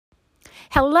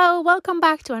Hello, welcome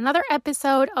back to another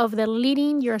episode of the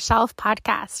Leading Yourself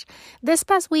podcast. This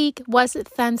past week was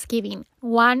Thanksgiving,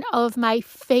 one of my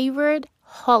favorite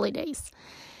holidays.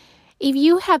 If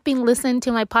you have been listening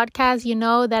to my podcast, you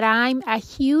know that I'm a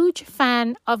huge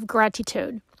fan of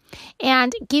gratitude.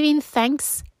 And giving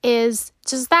thanks is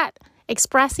just that,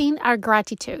 expressing our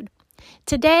gratitude.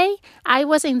 Today, I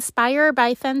was inspired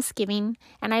by Thanksgiving,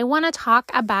 and I want to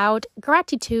talk about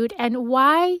gratitude and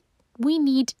why we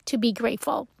need to be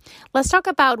grateful. Let's talk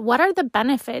about what are the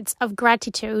benefits of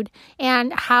gratitude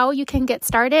and how you can get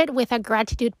started with a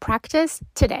gratitude practice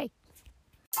today.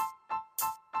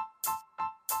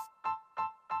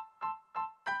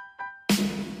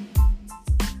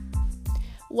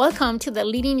 Welcome to the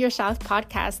Leading Yourself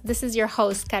podcast. This is your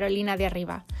host, Carolina de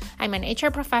Arriba. I'm an HR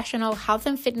professional, health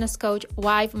and fitness coach,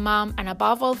 wife, mom, and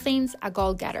above all things, a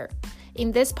goal-getter.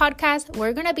 In this podcast,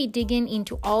 we're going to be digging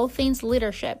into all things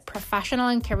leadership, professional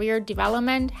and career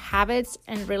development, habits,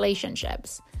 and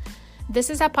relationships. This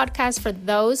is a podcast for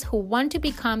those who want to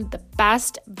become the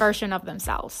best version of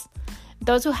themselves.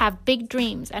 Those who have big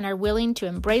dreams and are willing to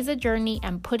embrace the journey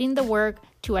and put in the work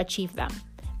to achieve them.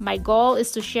 My goal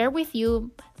is to share with you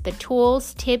the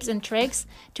tools, tips, and tricks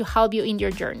to help you in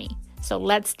your journey. So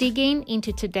let's dig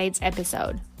into today's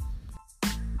episode.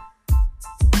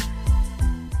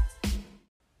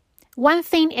 One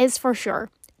thing is for sure,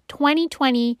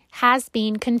 2020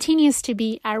 continues to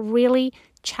be a really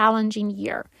challenging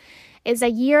year. It's a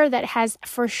year that has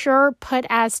for sure put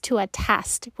us to a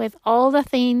test with all the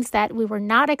things that we were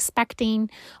not expecting,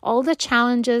 all the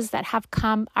challenges that have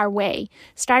come our way,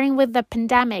 starting with the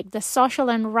pandemic, the social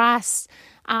unrest,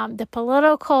 the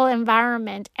political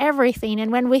environment, everything.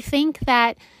 And when we think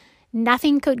that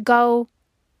nothing could go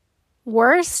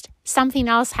worse, something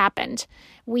else happened.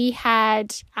 We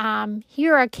had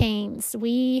hurricanes,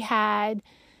 we had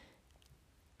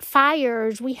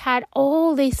fires, we had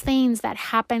all these things that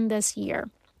happened this year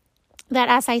that,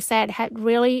 as I said, had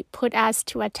really put us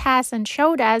to a test and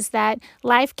showed us that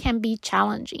life can be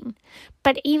challenging.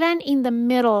 But even in the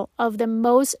middle of the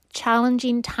most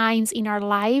challenging times in our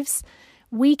lives,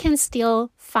 we can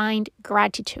still find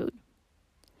gratitude.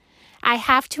 I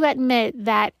have to admit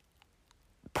that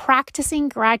practicing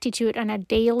gratitude on a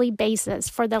daily basis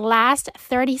for the last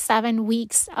 37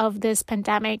 weeks of this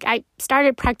pandemic. I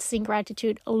started practicing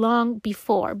gratitude long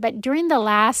before, but during the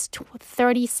last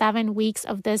 37 weeks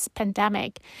of this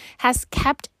pandemic has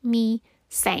kept me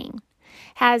sane,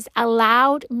 has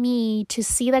allowed me to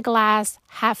see the glass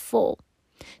half full,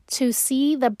 to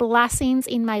see the blessings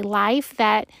in my life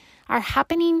that are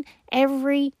happening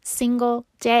every single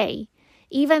day,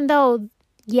 even though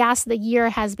yes, the year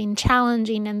has been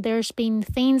challenging and there's been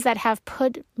things that have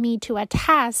put me to a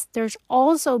test. There's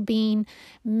also been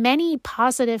many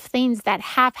positive things that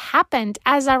have happened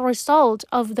as a result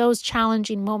of those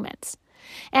challenging moments.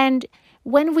 And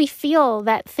when we feel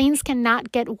that things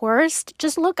cannot get worse,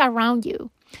 just look around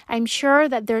you. I'm sure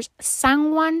that there's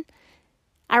someone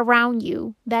around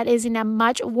you that is in a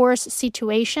much worse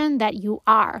situation that you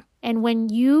are. And when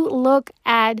you look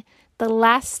at the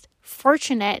less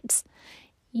fortunate,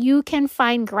 you can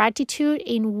find gratitude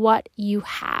in what you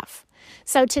have.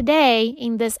 So today,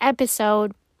 in this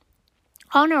episode,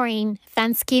 honoring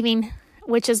Thanksgiving,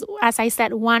 which is, as I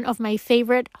said, one of my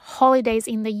favorite holidays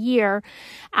in the year,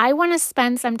 I want to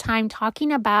spend some time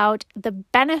talking about the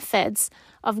benefits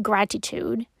of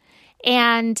gratitude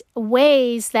and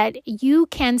ways that you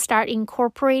can start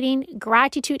incorporating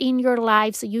gratitude in your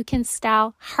life so you can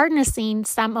start harnessing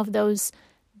some of those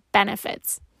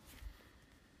benefits.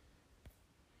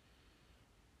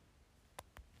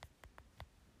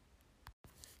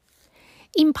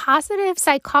 In positive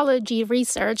psychology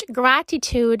research,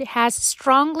 gratitude has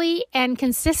strongly and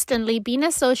consistently been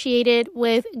associated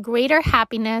with greater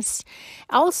happiness.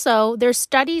 Also, there's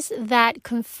studies that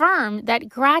confirm that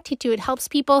gratitude helps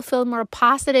people feel more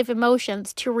positive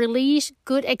emotions, to release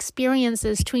good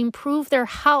experiences, to improve their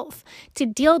health, to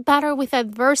deal better with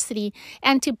adversity,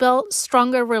 and to build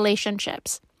stronger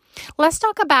relationships. Let's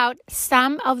talk about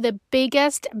some of the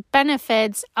biggest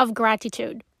benefits of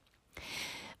gratitude.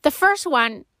 The first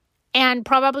one, and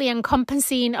probably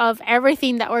encompassing of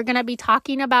everything that we're going to be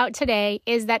talking about today,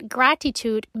 is that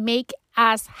gratitude makes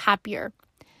us happier.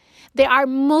 There are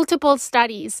multiple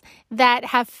studies that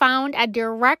have found a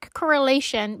direct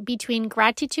correlation between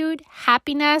gratitude,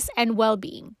 happiness, and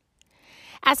well-being.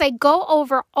 As I go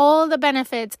over all the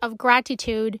benefits of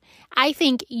gratitude, I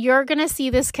think you're going to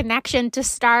see this connection to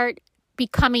start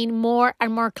becoming more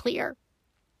and more clear.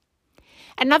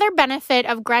 Another benefit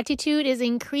of gratitude is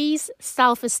increased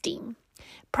self-esteem.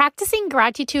 Practicing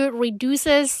gratitude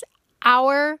reduces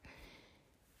our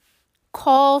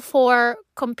call for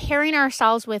comparing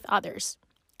ourselves with others.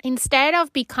 Instead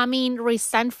of becoming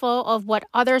resentful of what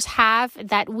others have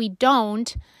that we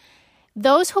don't,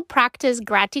 those who practice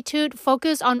gratitude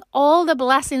focus on all the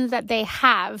blessings that they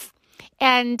have,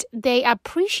 and they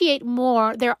appreciate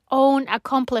more their own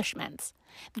accomplishments.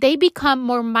 They become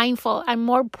more mindful and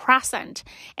more present,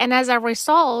 and as a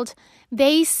result,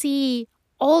 they see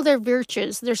all their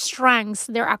virtues, their strengths,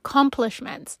 their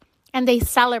accomplishments, and they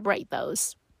celebrate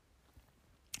those.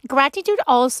 Gratitude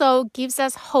also gives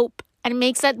us hope and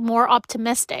makes it more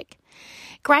optimistic.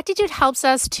 Gratitude helps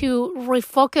us to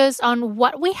refocus on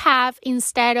what we have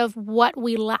instead of what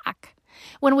we lack.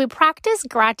 When we practice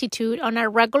gratitude on a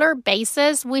regular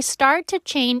basis, we start to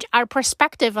change our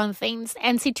perspective on things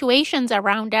and situations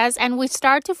around us, and we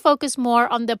start to focus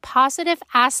more on the positive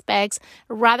aspects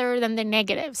rather than the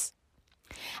negatives.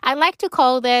 I like to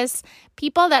call this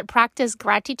people that practice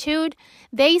gratitude,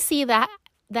 they see the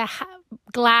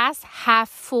glass half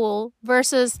full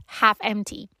versus half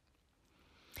empty.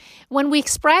 When we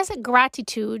express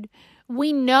gratitude,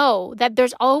 we know that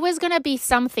there's always going to be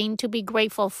something to be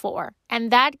grateful for,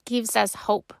 and that gives us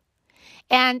hope.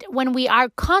 And when we are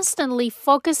constantly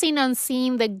focusing on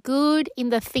seeing the good in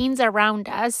the things around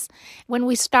us, when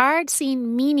we start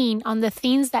seeing meaning on the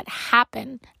things that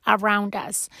happen around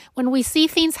us, when we see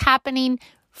things happening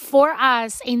for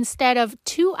us instead of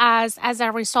to us as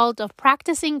a result of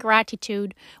practicing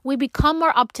gratitude, we become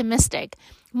more optimistic,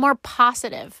 more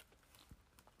positive.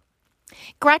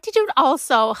 Gratitude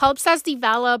also helps us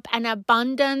develop an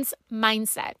abundance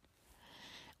mindset.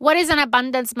 What is an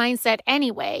abundance mindset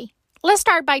anyway? Let's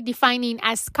start by defining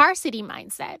a scarcity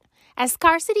mindset. A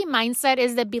scarcity mindset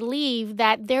is the belief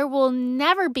that there will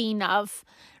never be enough,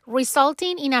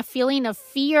 resulting in a feeling of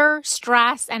fear,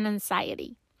 stress, and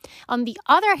anxiety. On the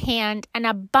other hand, an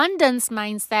abundance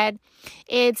mindset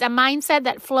is a mindset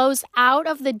that flows out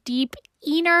of the deep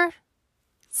inner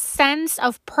sense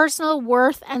of personal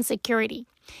worth and security.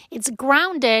 It's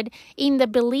grounded in the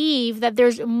belief that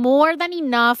there's more than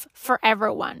enough for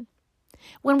everyone.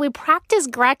 When we practice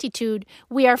gratitude,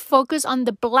 we are focused on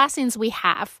the blessings we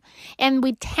have, and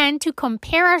we tend to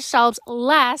compare ourselves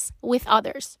less with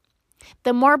others.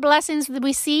 The more blessings that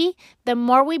we see, the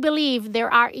more we believe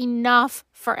there are enough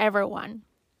for everyone.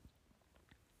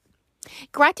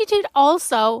 Gratitude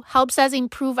also helps us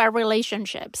improve our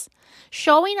relationships.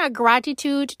 Showing our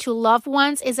gratitude to loved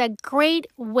ones is a great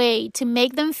way to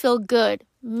make them feel good,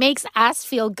 makes us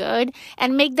feel good,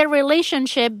 and make the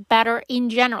relationship better in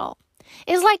general.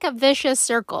 It's like a vicious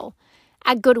circle,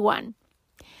 a good one.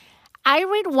 I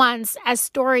read once a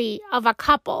story of a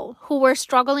couple who were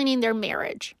struggling in their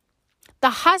marriage. The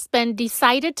husband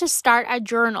decided to start a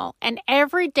journal, and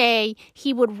every day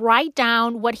he would write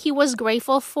down what he was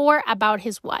grateful for about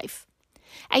his wife.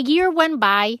 A year went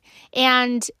by,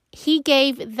 and he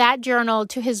gave that journal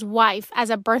to his wife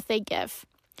as a birthday gift.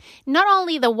 Not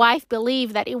only the wife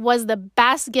believed that it was the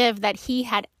best gift that he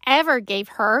had ever gave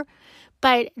her,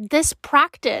 but this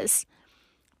practice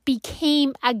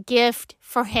became a gift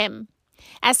for him.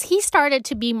 As he started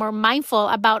to be more mindful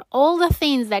about all the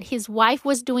things that his wife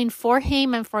was doing for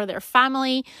him and for their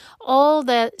family, all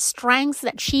the strengths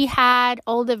that she had,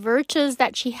 all the virtues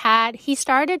that she had, he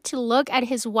started to look at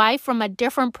his wife from a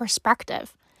different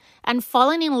perspective and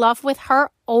falling in love with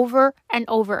her over and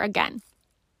over again.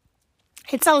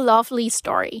 It's a lovely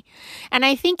story. And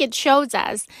I think it shows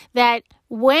us that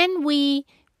when we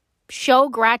show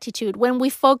gratitude, when we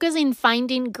focus in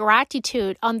finding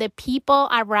gratitude on the people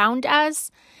around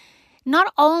us,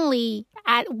 not only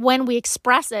when we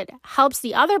express it helps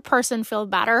the other person feel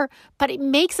better, but it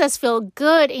makes us feel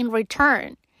good in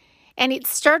return. And it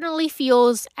certainly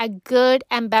fuels a good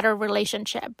and better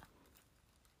relationship.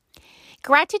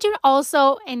 Gratitude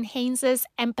also enhances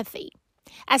empathy.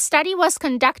 A study was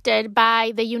conducted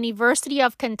by the University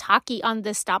of Kentucky on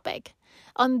this topic.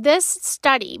 On this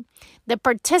study, the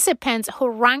participants who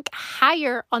rank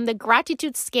higher on the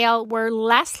gratitude scale were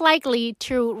less likely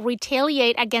to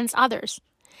retaliate against others,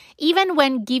 even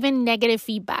when given negative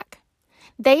feedback.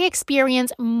 They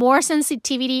experience more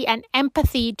sensitivity and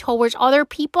empathy towards other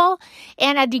people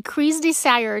and a decreased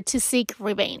desire to seek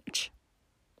revenge.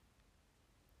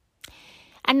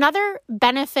 Another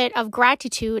benefit of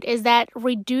gratitude is that it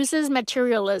reduces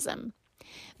materialism.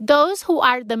 Those who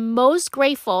are the most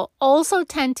grateful also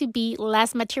tend to be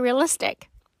less materialistic.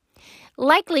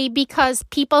 Likely because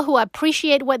people who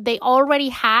appreciate what they already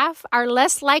have are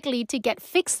less likely to get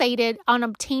fixated on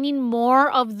obtaining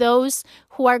more of those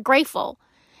who are grateful.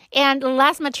 And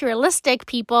less materialistic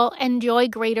people enjoy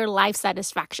greater life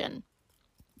satisfaction.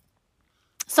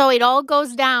 So it all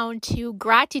goes down to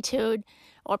gratitude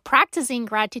or practicing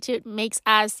gratitude makes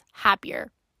us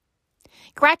happier.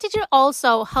 Gratitude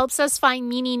also helps us find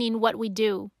meaning in what we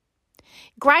do.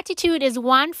 Gratitude is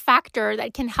one factor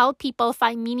that can help people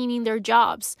find meaning in their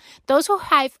jobs. Those who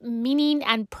have meaning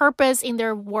and purpose in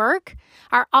their work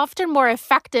are often more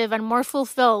effective and more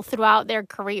fulfilled throughout their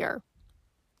career.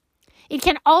 It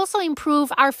can also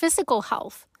improve our physical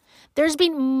health. There's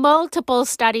been multiple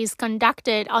studies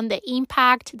conducted on the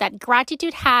impact that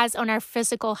gratitude has on our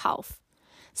physical health.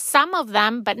 Some of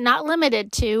them, but not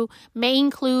limited to, may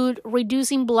include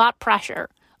reducing blood pressure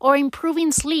or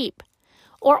improving sleep,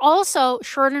 or also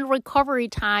shorten recovery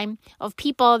time of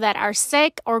people that are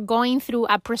sick or going through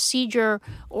a procedure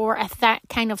or a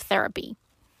kind of therapy.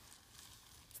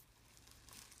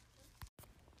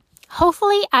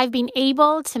 Hopefully, I've been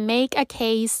able to make a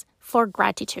case for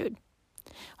gratitude.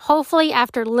 Hopefully,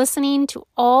 after listening to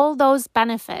all those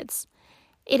benefits,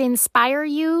 it inspires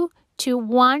you to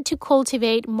want to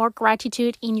cultivate more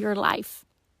gratitude in your life.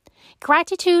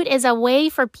 Gratitude is a way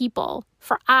for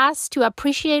us to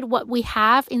appreciate what we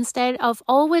have instead of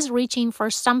always reaching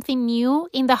for something new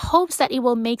in the hopes that it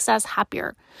will make us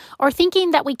happier, or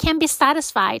thinking that we can be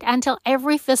satisfied until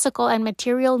every physical and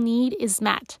material need is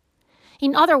met.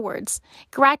 In other words,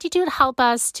 gratitude helps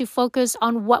us to focus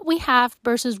on what we have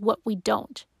versus what we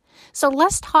don't. So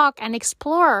let's talk and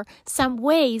explore some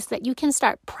ways that you can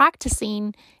start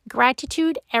practicing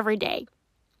gratitude every day.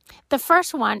 The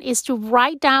first one is to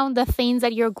write down the things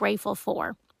that you're grateful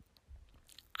for.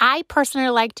 I personally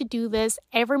like to do this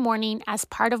every morning as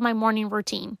part of my morning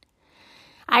routine.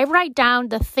 I write down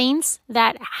the things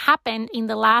that happened in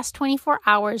the last 24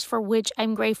 hours for which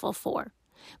I'm grateful for.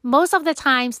 Most of the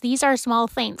times, these are small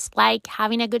things like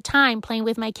having a good time playing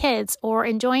with my kids, or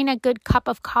enjoying a good cup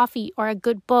of coffee or a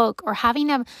good book, or having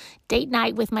a date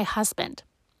night with my husband.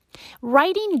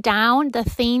 Writing down the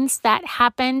things that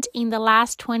happened in the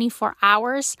last 24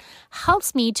 hours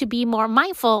helps me to be more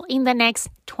mindful in the next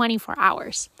 24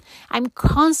 hours. I'm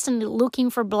constantly looking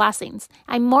for blessings.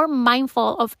 I'm more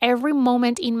mindful of every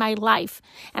moment in my life,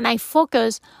 and I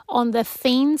focus on the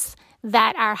things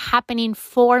that are happening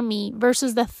for me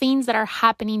versus the things that are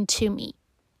happening to me.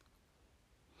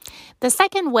 The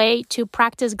second way to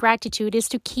practice gratitude is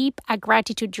to keep a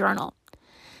gratitude journal.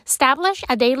 Establish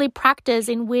a daily practice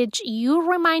in which you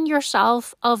remind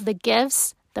yourself of the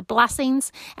gifts, the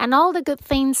blessings, and all the good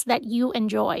things that you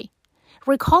enjoy.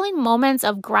 Recalling moments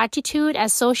of gratitude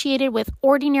associated with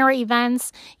ordinary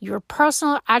events, your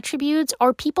personal attributes,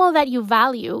 or people that you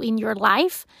value in your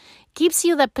life gives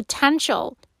you the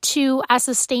potential to a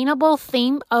sustainable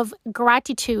theme of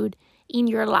gratitude in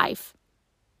your life.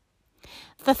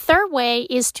 The third way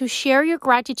is to share your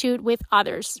gratitude with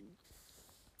others.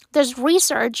 There's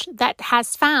research that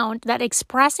has found that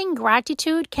expressing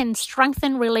gratitude can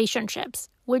strengthen relationships.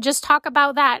 We just talked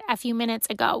about that a few minutes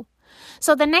ago.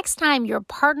 So the next time your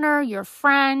partner, your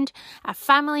friend, a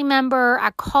family member,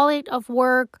 a colleague of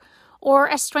work, or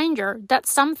a stranger does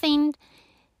something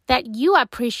that you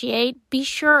appreciate, be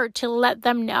sure to let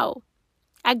them know.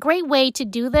 A great way to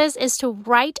do this is to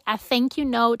write a thank you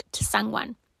note to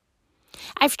someone.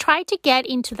 I've tried to get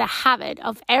into the habit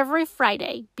of every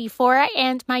Friday, before I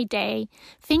end my day,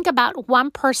 think about one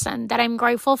person that I'm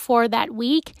grateful for that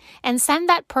week and send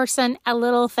that person a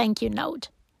little thank you note.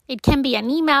 It can be an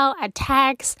email, a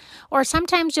text, or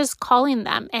sometimes just calling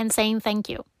them and saying thank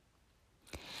you.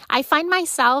 I find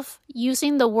myself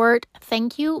using the word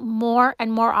thank you more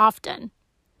and more often.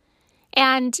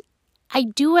 And I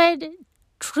do it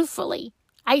truthfully.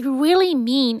 I really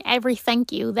mean every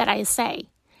thank you that I say.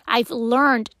 I've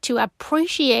learned to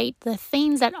appreciate the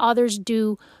things that others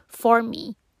do for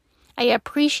me. I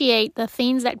appreciate the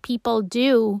things that people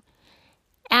do.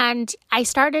 And I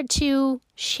started to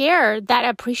share that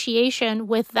appreciation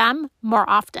with them more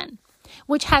often,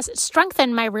 which has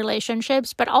strengthened my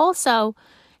relationships, but also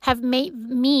have made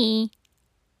me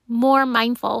more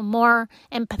mindful, more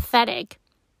empathetic,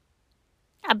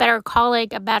 a better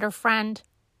colleague, a better friend,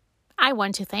 I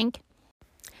want to think.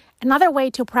 Another way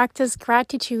to practice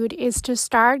gratitude is to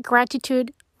start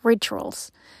gratitude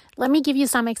rituals. Let me give you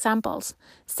some examples.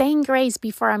 Saying grace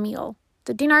before a meal.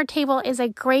 The dinner table is a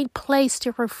great place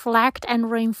to reflect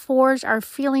and reinforce our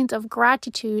feelings of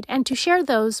gratitude and to share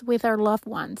those with our loved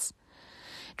ones.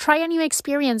 Try a new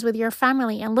experience with your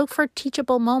family and look for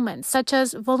teachable moments, such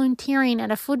as volunteering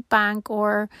at a food bank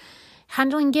or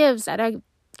handling gifts at a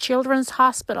children's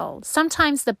hospital.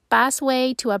 Sometimes the best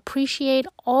way to appreciate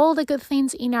all the good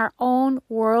things in our own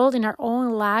world, in our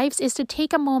own lives, is to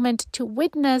take a moment to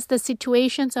witness the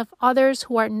situations of others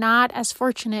who are not as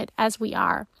fortunate as we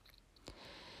are.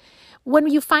 When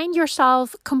you find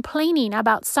yourself complaining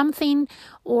about something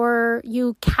or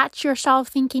you catch yourself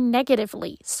thinking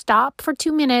negatively, stop for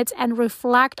 2 minutes and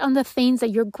reflect on the things that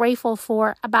you're grateful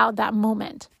for about that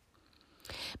moment.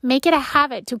 Make it a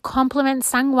habit to compliment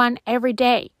someone every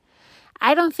day.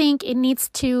 I don't think it needs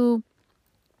to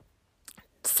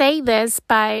say this,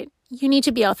 but you need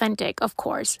to be authentic, of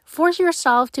course. Force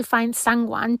yourself to find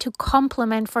someone to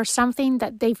compliment for something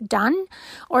that they've done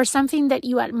or something that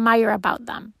you admire about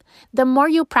them. The more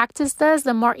you practice this,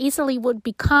 the more easily it would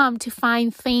become to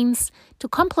find things to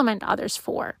compliment others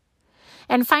for.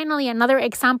 And finally, another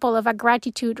example of a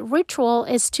gratitude ritual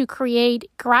is to create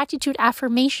gratitude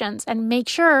affirmations and make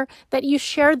sure that you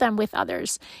share them with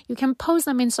others. You can post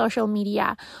them in social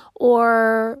media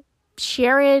or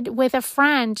share it with a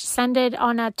friend, send it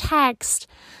on a text,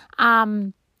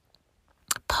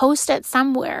 post it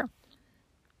somewhere.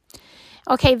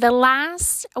 Okay, the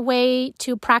last way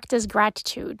to practice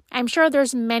gratitude. I'm sure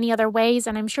there's many other ways,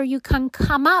 and I'm sure you can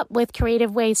come up with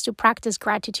creative ways to practice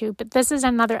gratitude, but this is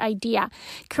another idea.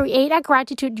 Create a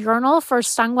gratitude journal for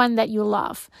someone that you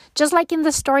love. Just like in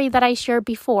the story that I shared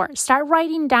before, start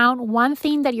writing down one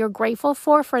thing that you're grateful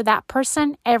for that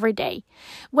person every day.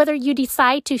 Whether you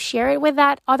decide to share it with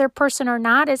that other person or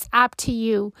not is up to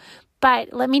you.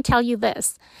 But let me tell you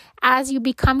this, as you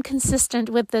become consistent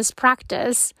with this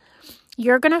practice,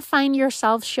 you're going to find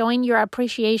yourself showing your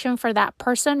appreciation for that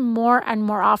person more and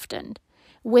more often,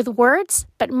 with words,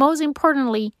 but most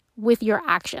importantly, with your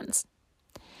actions.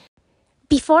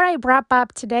 Before I wrap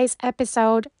up today's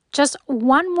episode, just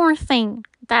one more thing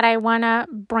that I want to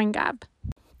bring up.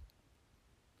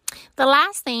 The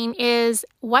last thing is,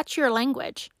 what's your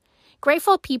language?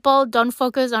 Grateful people don't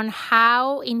focus on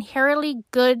how inherently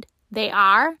good they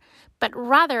are, but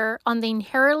rather on the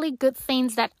inherently good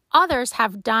things that others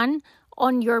have done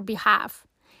on your behalf.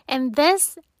 And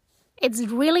this is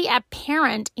really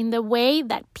apparent in the way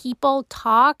that people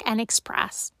talk and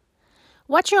express.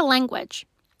 What's your language?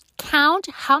 Count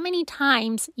how many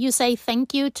times you say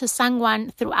thank you to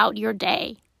someone throughout your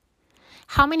day.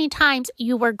 How many times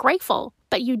you were grateful,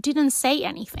 but you didn't say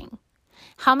anything.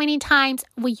 How many times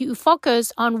will you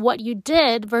focus on what you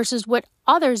did versus what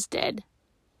others did?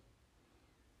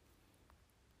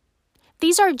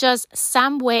 These are just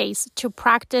some ways to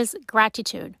practice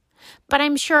gratitude, but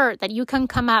I'm sure that you can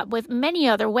come up with many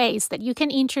other ways that you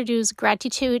can introduce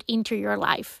gratitude into your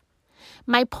life.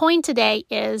 My point today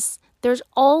is there's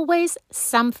always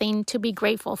something to be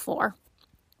grateful for,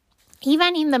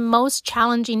 even in the most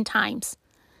challenging times.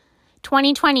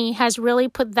 2020 has really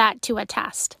put that to a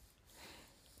test.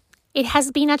 It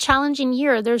has been a challenging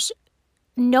year. There's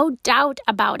no doubt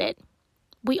about it.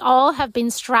 We all have been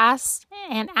stressed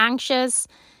and anxious,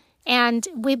 and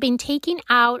we've been taken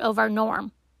out of our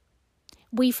norm.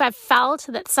 We've felt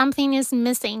that something is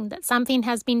missing, that something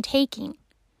has been taken.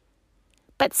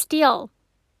 But still,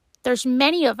 there's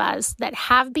many of us that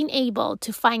have been able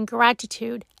to find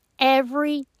gratitude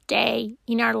every day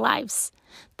in our lives,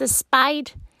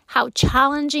 despite how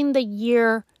challenging the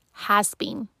year has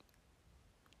been.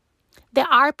 There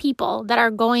are people that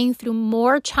are going through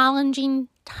more challenging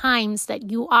times that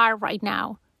you are right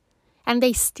now, and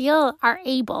they still are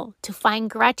able to find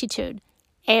gratitude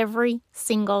every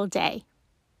single day.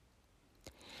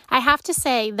 I have to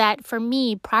say that for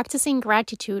me, practicing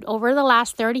gratitude over the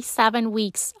last 37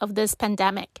 weeks of this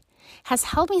pandemic has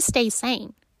helped me stay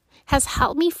sane, has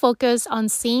helped me focus on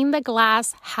seeing the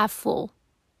glass half full,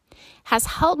 has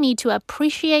helped me to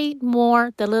appreciate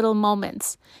more the little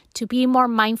moments, to be more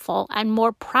mindful and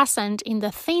more present in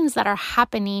the things that are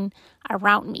happening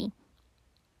around me.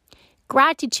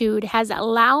 Gratitude has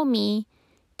allowed me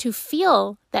to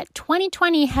feel that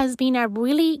 2020 has been a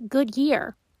really good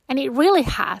year, and it really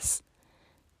has.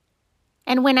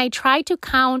 And when I try to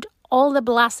count all the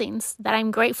blessings that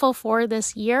I'm grateful for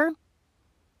this year,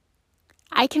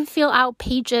 I can fill out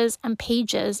pages and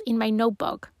pages in my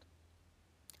notebook.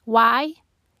 Why?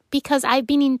 Because I've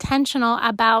been intentional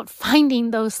about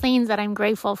finding those things that I'm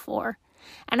grateful for.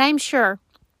 And I'm sure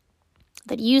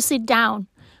that you sit down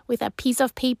with a piece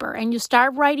of paper and you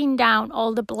start writing down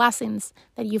all the blessings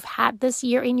that you've had this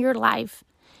year in your life,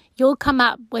 you'll come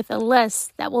up with a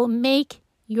list that will make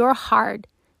your heart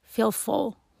feel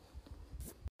full.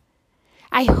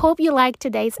 I hope you liked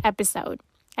today's episode.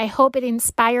 I hope it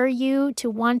inspired you to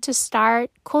want to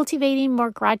start cultivating more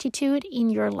gratitude in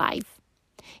your life.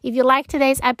 If you like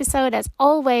today's episode, as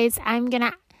always, I'm going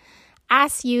to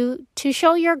ask you to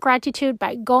show your gratitude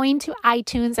by going to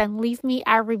iTunes and leave me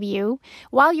a review.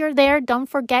 While you're there, don't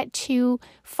forget to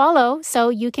follow so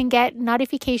you can get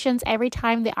notifications every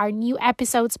time there are new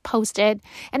episodes posted.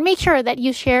 And make sure that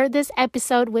you share this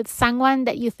episode with someone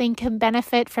that you think can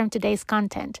benefit from today's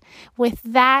content. With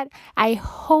that, I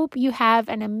hope you have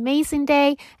an amazing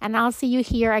day, and I'll see you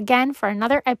here again for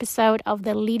another episode of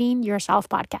the Leading Yourself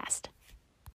podcast.